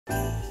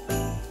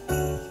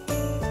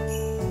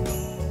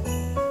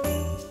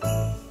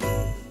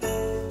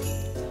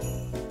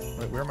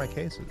my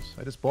cases?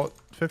 I just bought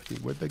 50.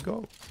 Where'd they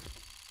go?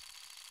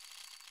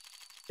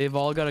 They've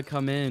all got to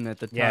come in at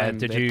the time. Yeah,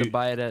 they have to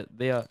buy it at.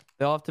 They all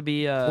have to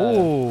be.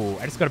 Ooh,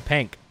 I just got a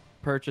pink.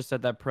 Purchased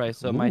at that price,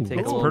 so it might take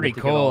a It's little pretty bit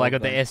to get cool. all I of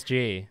got the them.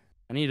 SG.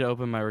 I need to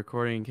open my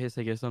recording in case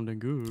I get something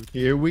good.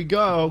 Here we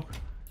go.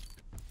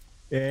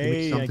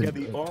 Hey, I got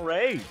the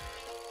RA.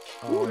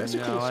 Oh, that's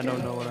no, I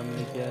don't know what I'm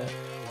gonna get.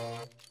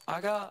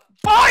 I got.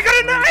 Oh, I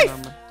got a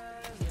knife!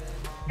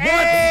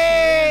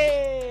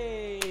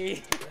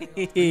 Hey!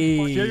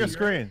 Share your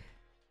screen.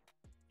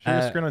 Share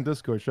your screen on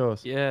Discord. Show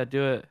us. Yeah,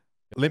 do it.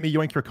 Let me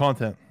yoink your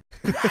content.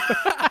 Did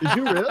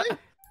you really?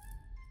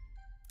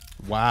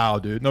 Wow,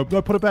 dude. No,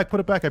 put it back.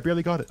 Put it back. I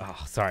barely got it.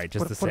 Oh, sorry.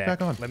 Just Put a sec. it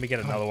back on. Let me get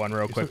another one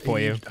real quick so for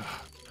you. aged.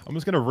 I'm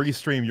just gonna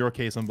restream your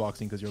case unboxing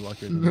because you're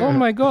luckier than me. Oh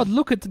my god,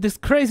 look at this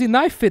crazy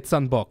knife fits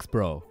unboxed,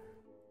 bro.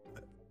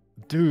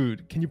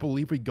 Dude, can you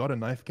believe we got a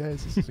knife,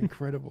 guys? This is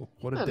incredible.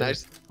 What a day.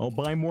 Nice. I'll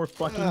buy more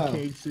fucking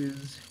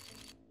cases.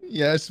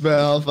 Yes,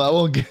 Valve. I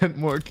will get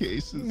more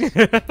cases.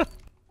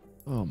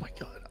 Oh my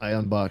god. I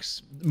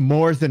unboxed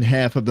more than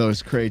half of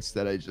those crates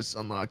that I just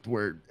unlocked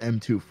were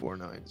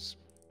M249s.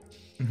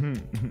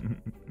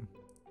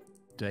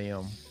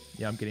 Damn.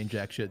 Yeah, I'm getting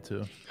jack shit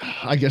too.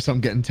 I guess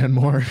I'm getting 10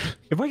 more.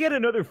 If I get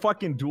another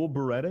fucking dual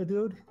Beretta,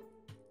 dude,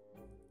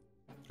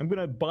 I'm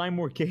gonna buy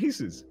more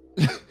cases.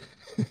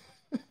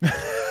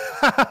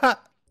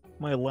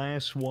 My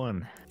last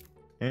one.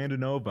 And a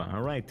Nova.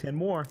 All right, 10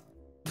 more.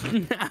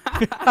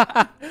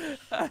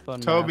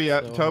 Toby,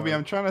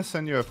 I'm trying to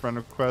send you a friend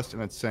request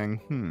and it's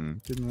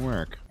saying, didn't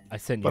work. I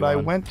sent you But one. I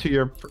went to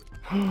your...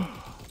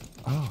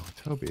 Oh,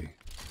 Toby.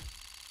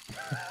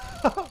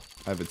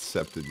 I've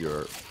accepted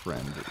your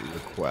friend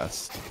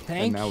request.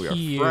 Thank and now we are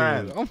you.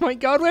 friends. Oh my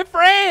god, we're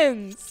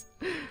friends!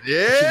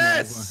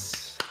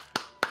 Yes!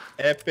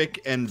 Epic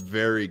and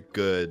very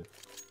good.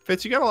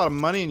 Fitz, you got a lot of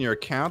money in your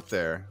account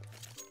there.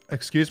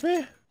 Excuse me?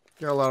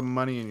 You got a lot of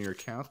money in your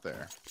account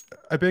there.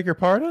 I beg your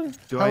pardon?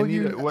 Do How I have need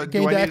you it? What- do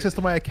gained I need- access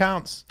to my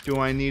accounts? Do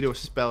I need to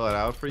spell it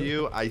out for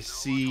you? I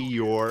see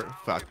your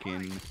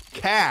fucking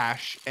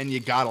cash, and you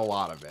got a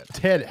lot of it.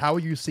 Ted, how are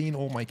you seeing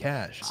all my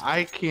cash?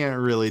 I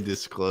can't really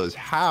disclose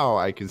how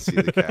I can see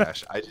the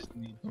cash. I just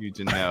need you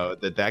to know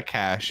that that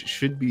cash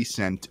should be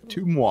sent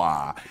to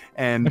moi,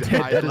 and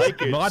Ted, I'd that is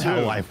like it not soon.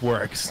 how life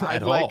works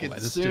I'd at like all. it That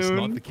is soon. just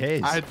not the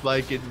case. I'd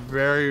like it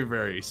very,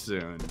 very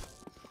soon.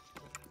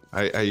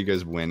 Are you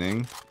guys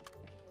winning?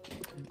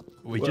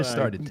 We just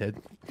started, Ted.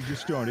 We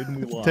just started and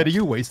we lost. Ted, are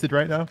you wasted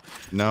right now?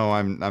 No,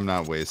 I'm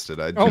not wasted.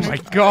 Oh my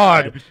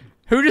god!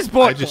 Who just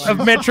bought a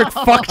metric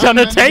fuck ton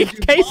of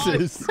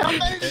cases? You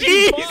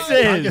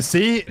Jesus!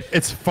 see,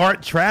 it's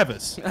Fart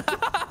Travis.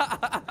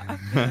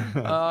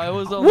 It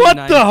was only What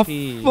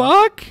 19, the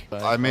fuck?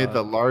 but, I made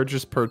the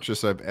largest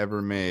purchase I've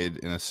ever made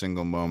in a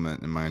single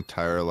moment in my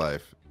entire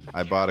life.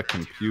 I bought a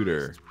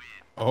computer.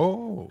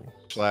 Oh.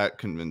 That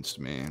convinced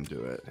me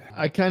into it.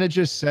 I kind of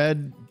just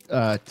said,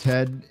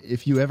 Ted,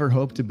 if you ever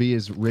hope to be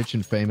as rich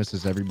and famous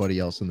as everybody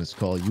else in this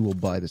call, you will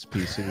buy this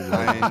PC.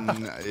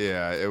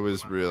 Yeah, it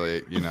was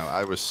really,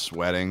 I was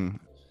sweating.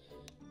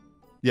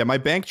 Yeah, my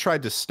bank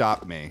tried to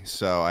stop me,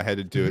 so I had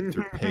to do it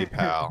through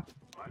PayPal.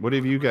 What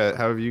have you guys?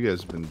 How have you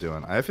guys been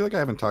doing? I feel like I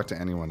haven't talked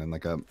to anyone in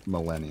like a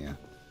millennia.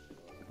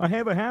 I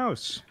have a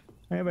house.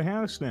 I have a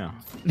house now.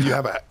 You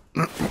have a.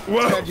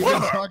 Ted, you've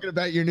been talking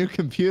about your new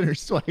computer,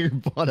 so you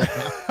bought a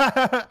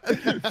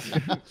house.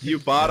 You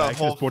bought a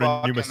whole bought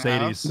a new fucking Mercedes.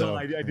 house? So No,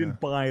 I didn't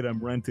buy it. I'm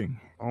renting.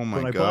 Oh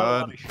my But I bought a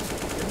god! lot of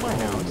shit in my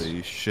house.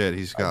 Holy shit!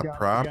 He's got got-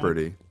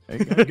 property. I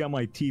got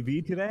my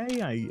TV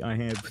today. I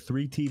have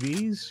 3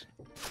 TVs.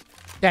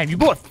 Damn, you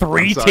bought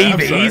 3 I'm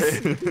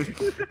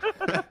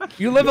TVs?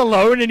 You live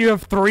alone and you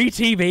have 3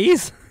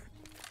 TVs?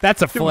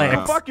 That's a flex.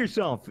 Wow. Fuck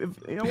yourself. If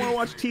you don't want to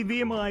watch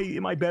TV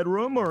in my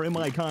bedroom or in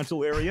my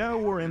console area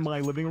or in my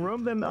living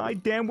room, then I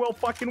damn well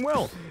fucking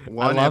will.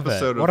 One love it.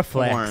 episode What a of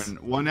flex. porn.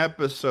 One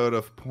episode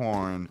of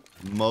porn.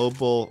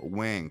 Mobile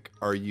wink.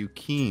 Are you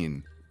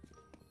keen?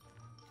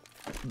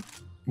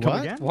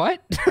 What? again?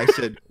 What? I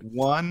said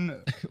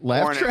one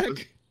Laugh porn track?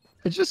 episode-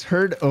 I just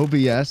heard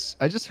OBS.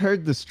 I just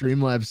heard the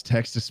Streamlabs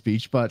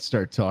text-to-speech bot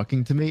start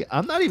talking to me.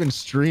 I'm not even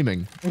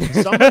streaming.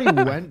 Somebody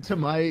went to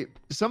my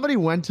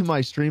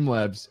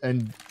Streamlabs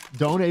and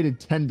donated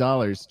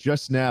 $10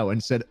 just now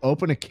and said,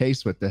 "Open a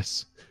case with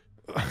this."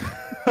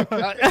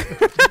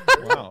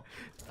 wow.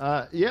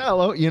 Yeah,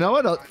 well, you know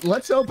what?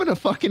 Let's open a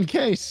fucking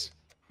case.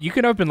 You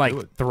can open like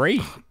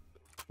 3.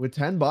 With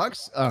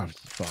 $10? Oh,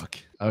 fuck.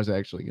 I was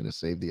actually going to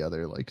save the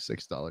other like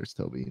 $6,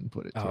 Toby, and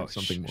put it towards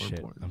something more shit.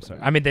 important. I'm but sorry.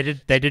 I mean,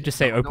 they did just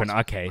say No, open no,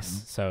 a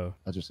case, so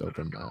I'll just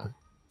open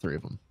 3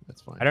 of them.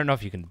 That's fine. I don't know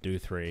if you can do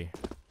 3.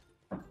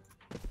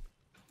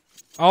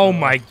 Oh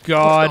my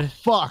god. What the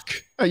fuck?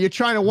 Are you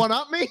trying to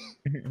one-up me?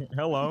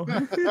 Hello.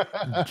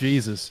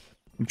 Jesus.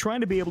 I'm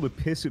trying to be able to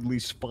piss at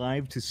least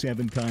 5 to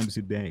 7 times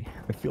a day.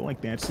 I feel like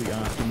that's the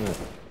optimal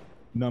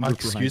number for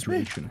Excuse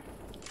me? hydration.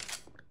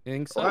 You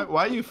think so?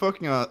 Why are you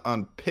focusing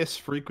on piss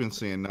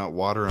frequency and not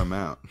water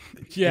amount?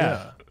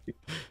 Yeah.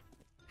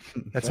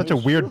 That's such a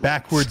weird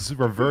backwards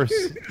reverse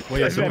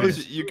way of doing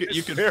it. You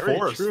could Very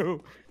force.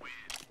 true.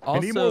 Also,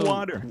 I need more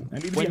water. I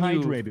need to be when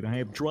you- hydrated. I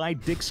have dry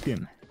dick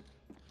skin.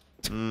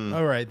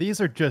 All right, these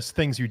are just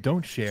things you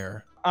don't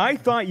share. I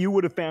thought you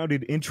would have found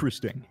it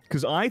interesting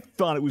because I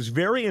thought it was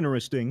very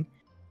interesting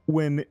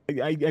when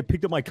I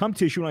picked up my cum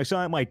tissue and I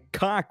saw that my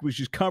cock was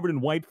just covered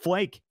in white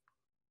flake.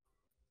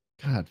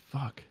 God,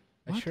 fuck.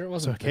 I sure it So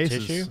wasn't the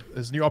cases. tissue.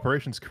 This new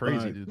operation's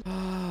crazy, dude.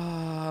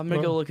 I'm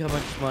gonna go look how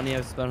much money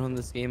I've spent on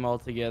this game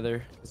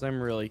altogether because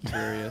I'm really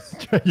curious.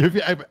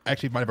 I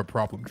actually might have a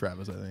problem,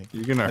 Travis. I think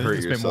You're gonna I think hurt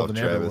you spent more yourself, than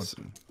everyone. Travis.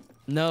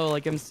 No,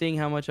 like I'm seeing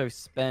how much I've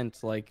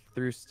spent like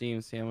through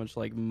Steam, see how much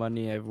like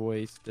money I've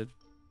wasted.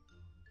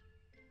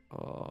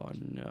 Oh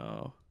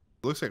no.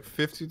 Looks like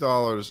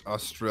 $50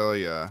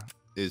 Australia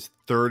is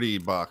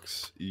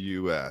 $30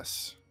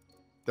 US.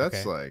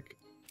 That's Okay.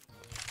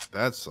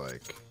 that's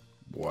like,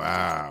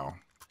 wow.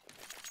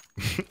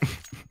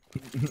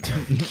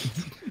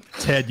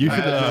 Ted, you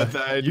should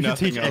you should nothing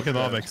teach else,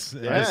 economics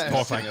and Yeah, just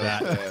talk like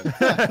nothing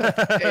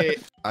that. Hey,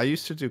 I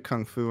used to do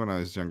kung fu when I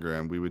was younger,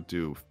 and we would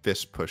do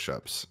fist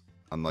push-ups.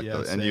 Unlike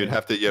Yeah, and you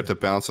have to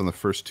bounce on the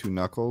first 2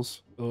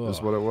 knuckles.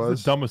 Is what it It's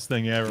was. the dumbest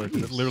thing ever.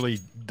 'Cause it literally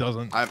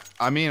doesn't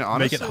I mean,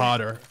 honestly, make it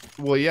harder.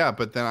 Well, yeah,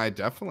 but then I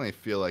definitely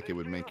feel like it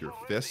would make your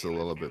fists a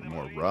little bit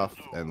more rough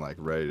and like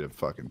ready to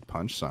fucking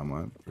punch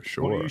someone for Why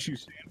sure. don't you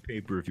use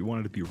sandpaper if you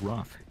wanted to be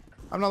rough?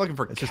 I'm not looking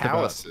for It's just about-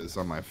 calluses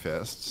on my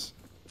fists.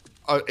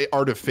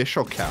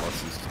 Artificial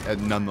calluses,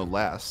 and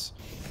nonetheless.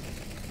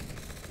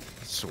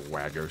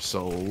 Swagger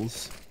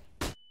souls.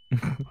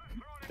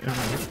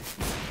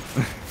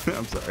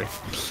 I'm sorry.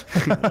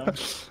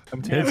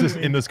 Ted's just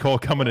in this call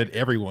coming at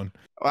everyone.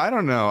 I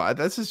don't know.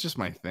 This is just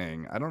my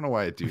thing. I don't know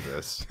why I do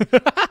this.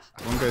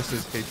 One guy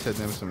says, "Hey Ted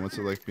Nimson, what's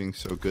it like being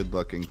so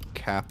good-looking?"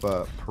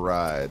 Kappa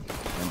pride.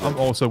 And I'm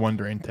also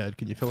wondering, Ted.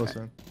 Can you fill us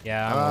in?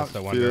 Yeah, I'm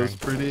also wondering.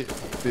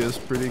 Feels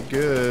pretty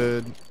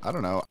good. I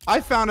don't know.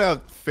 I found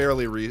out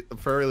fairly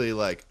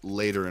like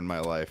later in my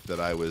life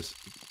that I was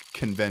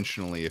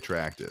conventionally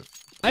attractive.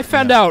 I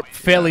found out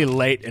fairly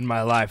late in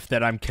my life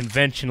that I'm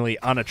conventionally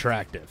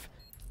unattractive.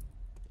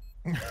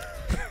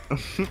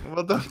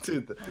 Well, don't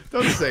do that.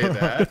 Don't say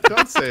that.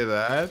 Don't say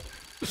that.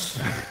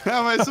 How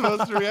am I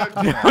supposed to react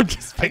to that? I'm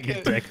just being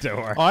a dick to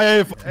her. I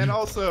have. And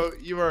also,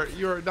 you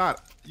are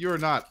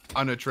not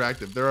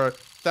unattractive. There are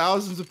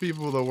thousands of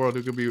people in the world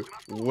who could be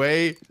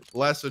way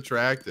less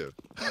attractive.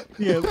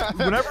 Yeah,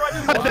 whenever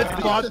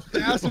I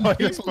That's what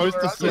you're supposed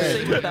to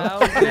say.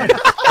 6,000?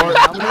 Or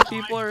how many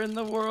people are in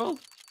the world?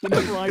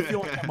 whenever I feel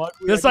like I'm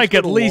ugly, There's I like just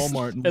at go to least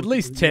Walmart and at look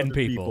least at 10 other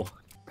people.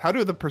 How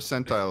do the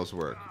percentiles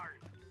work?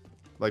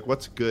 Like,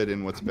 what's good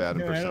and what's bad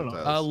in Yeah, I don't know.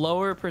 percentiles?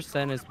 Lower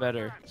percent is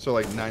better. So,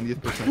 like,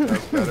 90th percentile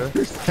is better?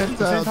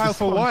 Percentile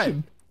for what?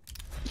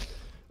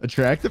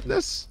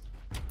 Attractiveness?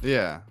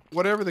 Yeah.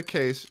 Whatever the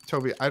case,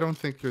 Toby, I don't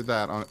think you're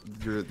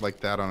like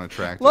that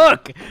unattractive.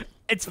 Look,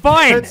 it's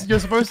fine. You're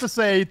supposed to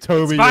say,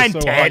 Toby, It's fine,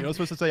 you're so Ted. hot. You're not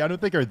supposed to say, I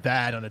don't think you're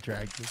that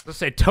unattractive. Let's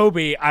say,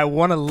 Toby, I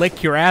want to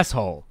lick your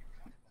asshole.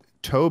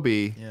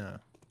 Toby, Yeah.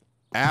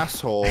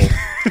 asshole,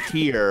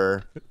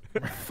 here,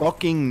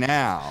 fucking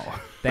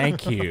now.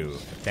 Thank you.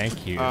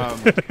 Thank you.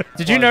 Did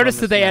Well, you notice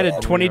on that they this added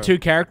map, 22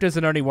 characters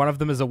and only one of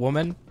them is a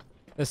woman?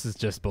 This is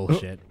just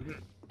bullshit.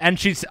 And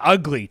she's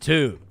ugly,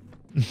 too.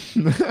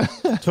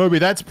 Toby,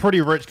 that's pretty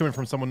rich coming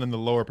from someone in the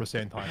lower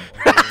percentile.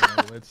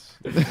 Let's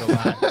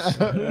relax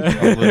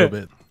a little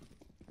bit.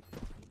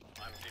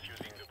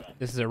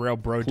 This is a real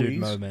bro dude Please,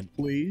 moment.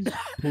 please,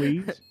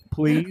 please,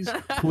 please,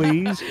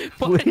 please,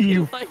 Why do please,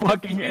 you like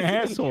fucking diffusing-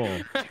 asshole.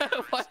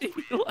 Why do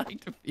you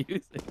like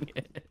diffusing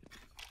it?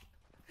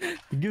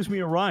 It gives me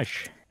a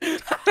rush. Can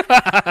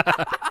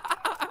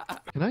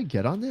I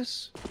get on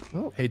this?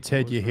 Oh, Hey,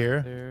 Ted, you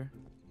here? There.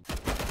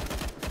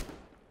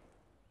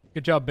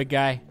 Good job, big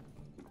guy.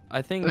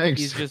 I think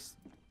Thanks. he's just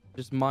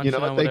munching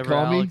what on they whatever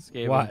call me? Alex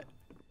gave him. What?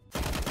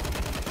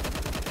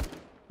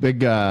 big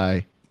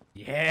guy.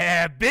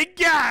 Yeah, big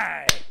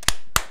guy!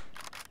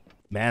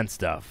 Man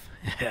stuff.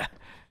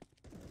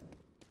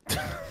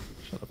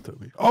 Shut up,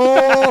 Toby.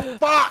 Oh,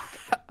 fuck!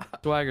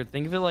 Swagger,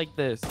 think of it like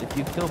this. If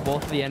you kill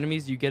both of the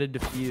enemies, you get a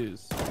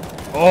defuse.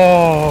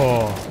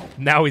 Oh!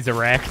 Now he's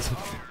erect.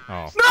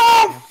 Oh.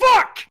 No,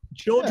 fuck!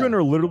 Children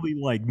are literally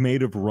like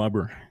made of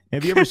rubber.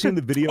 Have you ever seen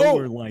the video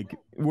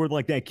where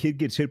that kid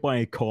gets hit by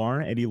a car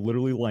and he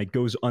literally like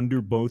goes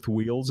under both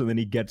wheels and then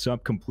he gets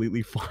up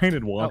completely fine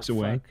and walks Oh,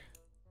 away? fuck.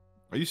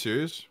 Are you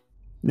serious?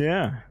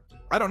 Yeah.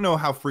 I don't know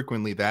how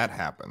frequently that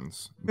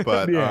happens,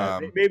 but Yeah,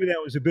 maybe that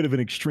was a bit of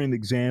an extreme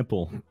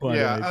example. But,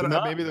 yeah, I but don't know.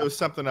 not- Maybe there was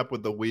something up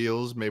with the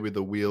wheels. Maybe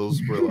the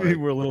wheels were they like.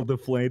 were a little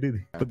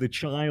deflated. But the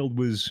child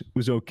was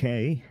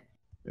okay.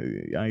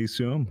 I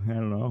assume. I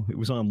don't know. It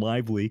was on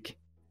Live Leak.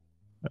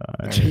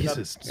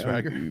 Jesus,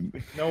 Swagger.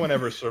 No one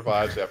ever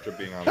survives after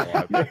being on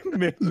live.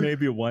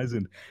 Maybe it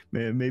wasn't.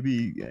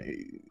 Maybe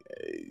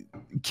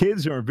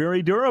kids are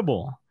very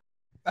durable.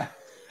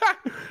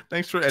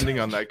 Thanks for ending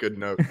on that good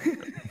note.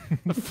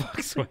 The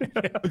fuck,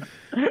 Swagger?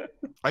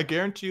 I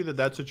guarantee you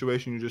that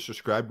situation you just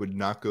described would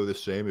not go the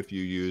same if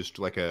you used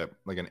like an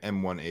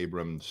M1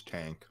 Abrams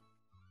tank.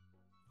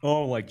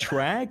 Oh, like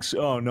tracks?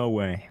 Oh, no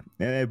way.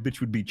 That bitch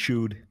would be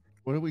chewed.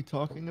 What are we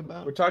talking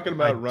about? We're talking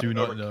about I do running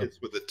not over know. kids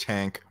with a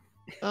tank.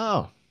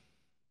 Oh.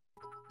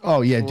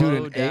 Oh yeah, dude,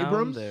 Slow an down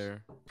Abrams.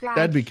 there.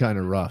 That'd be kind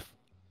of rough.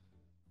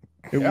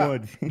 It Yeah.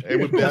 would. It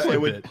would. Just a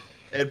it would. bit.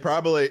 It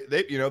probably.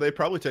 They'd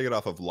probably take it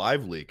off of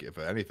Live Leak if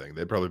anything.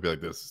 They'd probably be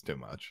like, "This is too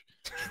much."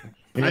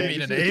 I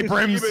mean, an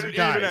Abrams, Even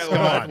guys, at come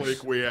Live on.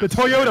 Leak, we have The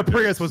Toyota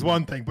Prius was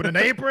one thing, but an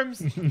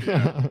Abrams?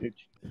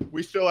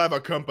 We still have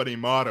a company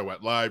motto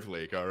at Live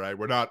Leak. All right,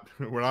 we're not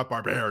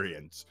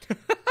barbarians.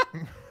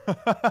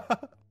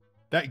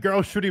 That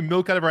girl shooting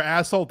milk out of her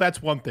asshole,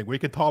 that's one thing. We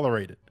can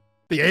tolerate it.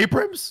 The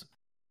Abrams?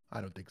 I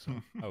don't think so.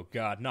 Oh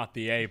God, not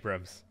the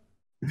Abrams.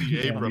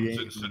 The Abrams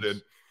Abrams.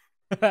 incident.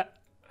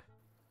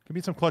 Give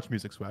me some clutch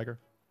music, Swagger.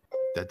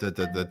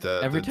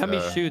 Every time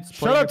he shoots,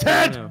 play Shut up, your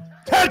Ted! piano.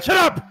 Ted, shut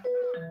up!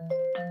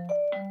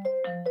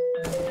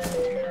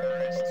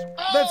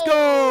 Let's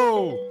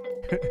go!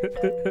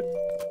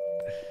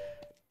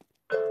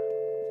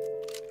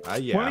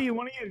 Yeah. Why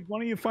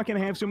don't you fucking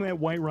have some of that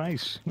white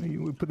rice? Why don't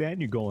you put that in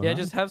your goal? Yeah,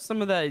 just have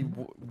some of that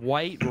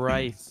white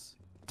rice.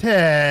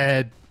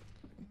 Ted,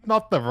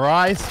 not the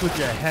rice with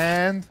your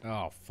hand.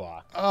 Oh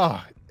fuck.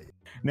 Oh,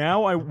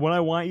 Now, what I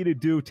want you to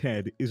do,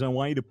 Ted, is I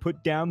want you to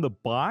put down the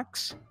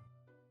box.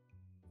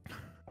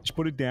 Just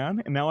put it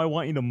down, and now I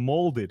want you to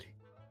mold it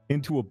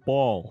into a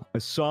ball, a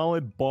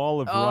solid ball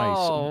of Oh, rice.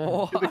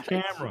 To the what?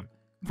 camera,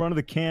 in front of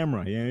the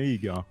camera. Yeah, there you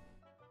go.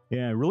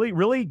 Yeah,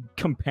 really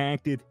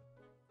compacted.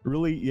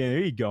 Really, yeah, there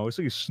you go. It's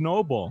like a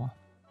snowball.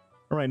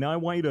 All right, now I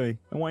want you to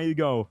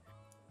go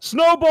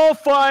snowball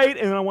fight,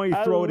 and then I want you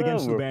to throw it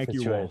against the back of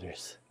your wall.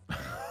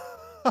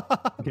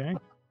 Okay.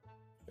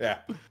 Yeah,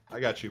 I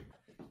got you.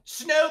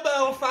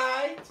 Snowball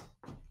fight.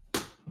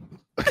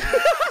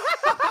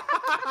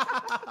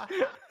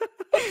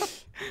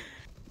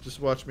 Just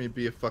watch me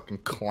be a fucking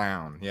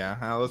clown. Yeah.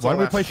 That's why all don't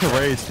we that- play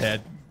charades,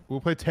 Ted? We'll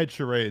play Ted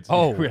charades.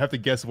 Oh. We have to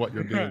guess what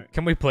you're doing.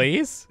 Can we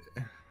please?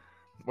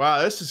 Wow,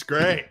 this is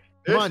great.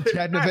 Come on,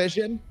 Ted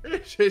Division.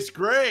 This is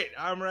great.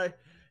 I'm right.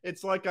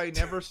 It's like I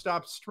never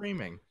stopped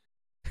streaming.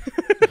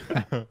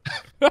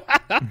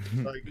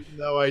 Like,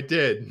 no, I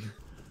did.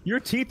 Your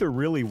teeth are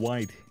really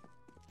white.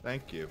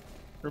 Thank you.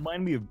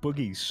 Remind me of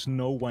Boogie's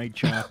Snow White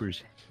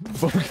choppers.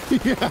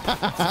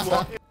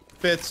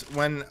 Fitz,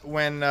 when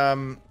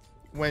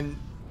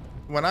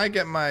I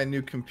get my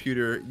new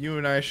computer, you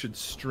and I should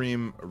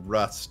stream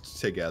Rust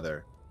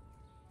together.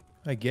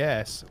 I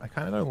guess. I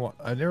kind of don't want.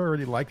 I never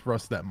really liked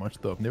Rust that much,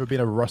 though. I've never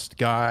been a Rust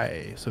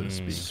guy, so to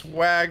speak.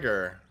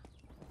 Swagger.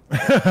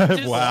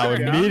 Wow, start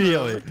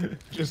immediately.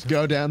 Just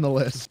go down the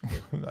list.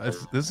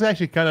 This is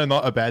actually kind of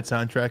not a bad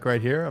soundtrack right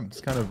here. I'm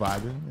just kind of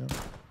vibing. You know?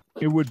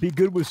 It would be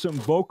good with some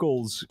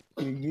vocals.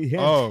 Yeah.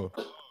 Oh,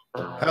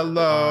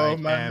 Hello, I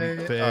my am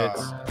name.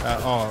 Fitz.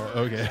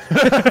 Okay.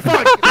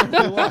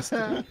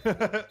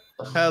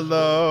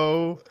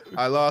 Hello,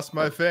 I lost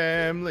my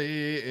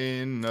family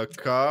in a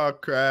car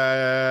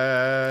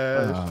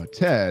crash. Oh,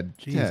 Ted.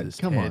 Jesus,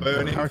 Ted, come on. Ted.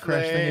 Burning Car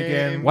crash thing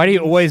again. flames Why do you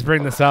always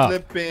bring this up?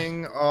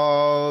 Flipping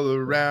all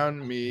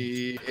around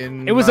me.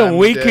 In It was a my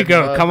week dead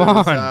ago, come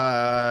mother's on.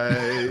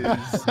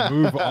 eyes.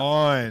 Move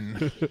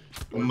on.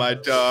 My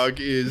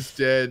dog is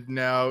dead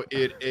now.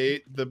 It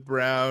ate the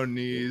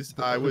brownies.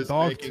 I was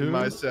dog making too?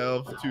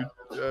 myself to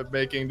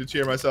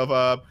cheer myself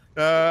up.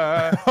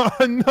 Oh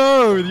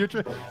no! You're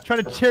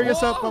trying to cheer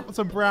yourself up with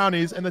some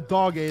brownies, and the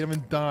dog ate them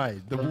and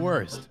died. The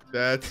worst.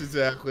 That's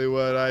exactly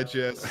what I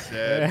just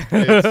said.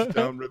 Fitz,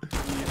 don't repeat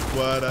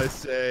what I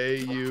say,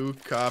 you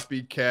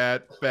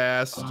copycat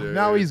bastard.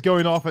 Now he's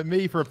going off at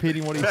me for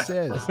repeating what he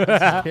says. This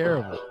is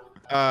terrible.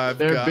 I've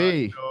There got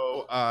be.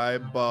 no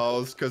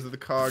eyeballs because of the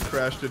car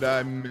crash. Did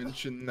I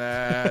mention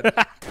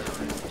that?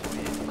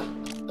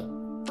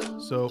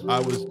 So I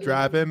was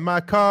driving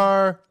my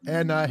car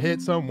and I hit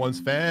someone's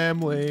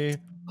family.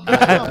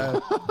 I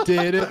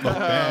didn't look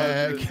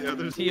back.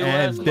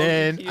 And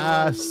then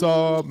I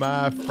saw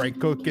my Frank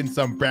cooking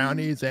some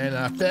brownies and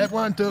I fed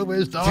one to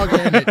his dog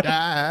and it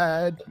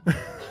died.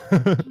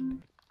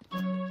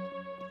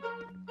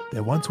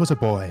 There once was a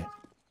boy.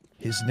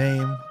 His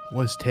name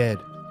was Ted.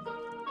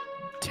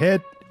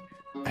 Ted's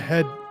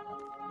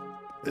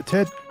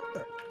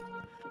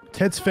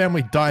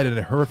family died in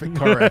a horrific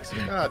car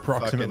accident God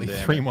approximately fucking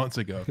damn 3 it. months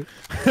ago.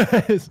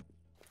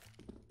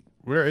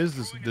 Where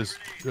is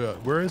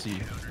where is he?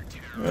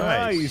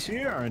 Ah, he's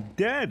here,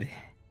 dead.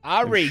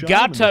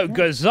 Arigato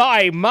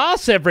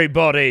gozaimasu,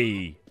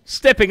 everybody.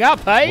 Stepping up,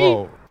 hey?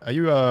 Whoa, are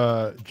you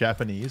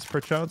Japanese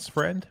perchance,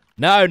 friend?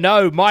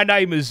 No, my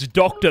name is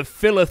Dr.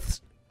 Phil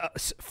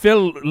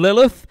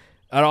Lilith,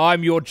 and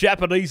I'm your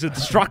Japanese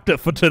instructor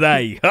for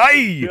today.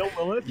 Hey!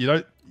 You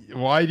don't.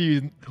 Why do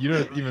you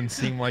don't even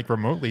seem like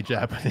remotely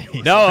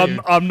Japanese? No,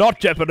 I'm not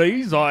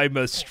Japanese. I'm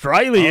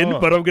Australian, Oh.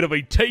 but I'm going to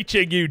be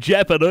teaching you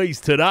Japanese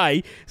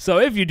today. So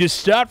if you just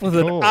start with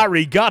an Cool.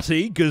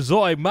 arigati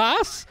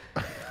gozaimasu.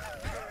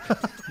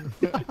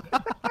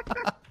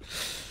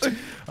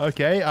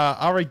 Okay,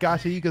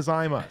 arigati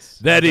gozaimasu.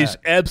 That How's is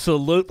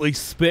absolutely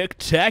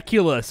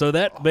spectacular. So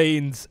that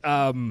means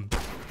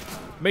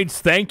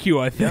thank you,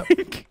 I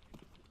think.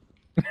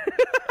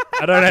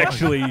 I don't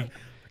actually.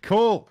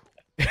 cool.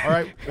 All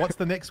right, what's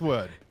the next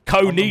word?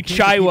 I'm keen to keep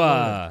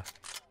Konnichiwa.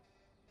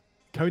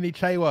 learning.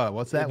 Konnichiwa.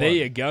 What's that There one?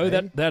 you go.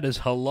 Hey? That is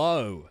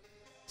hello.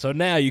 So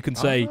now you can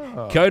say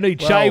Oh,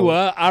 Konnichiwa,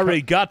 well,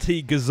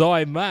 arigati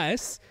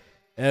gozaimasu,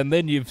 and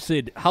then you've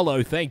said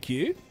hello, thank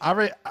you.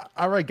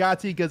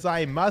 Arigati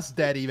gozaimasu,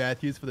 Daddy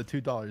Matthews, for the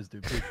 $2,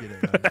 dude. Appreciate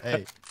it, man.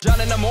 Hey. John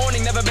in the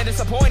morning, never been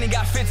disappointed.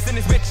 Got fits in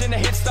this bitch, and the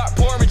hits start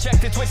pouring.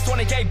 Rejected, twitch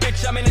 20K,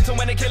 bitch. I'm in it to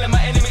win it, killing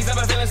my enemies.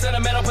 Never feeling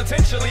sentimental,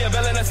 potentially a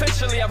villain.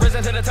 Essentially, I've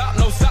risen to the top,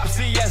 no stop.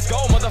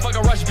 CSGO,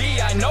 motherfucker, rush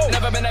B. I know,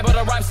 never been able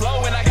to rhyme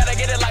slow, and I gotta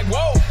get it like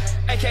whoa.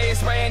 AKA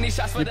spraying these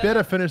shots for You the.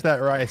 better finish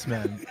that rice,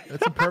 man.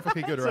 That's a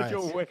perfectly good rice.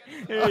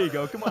 There you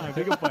go. Come on,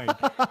 take a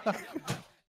bite.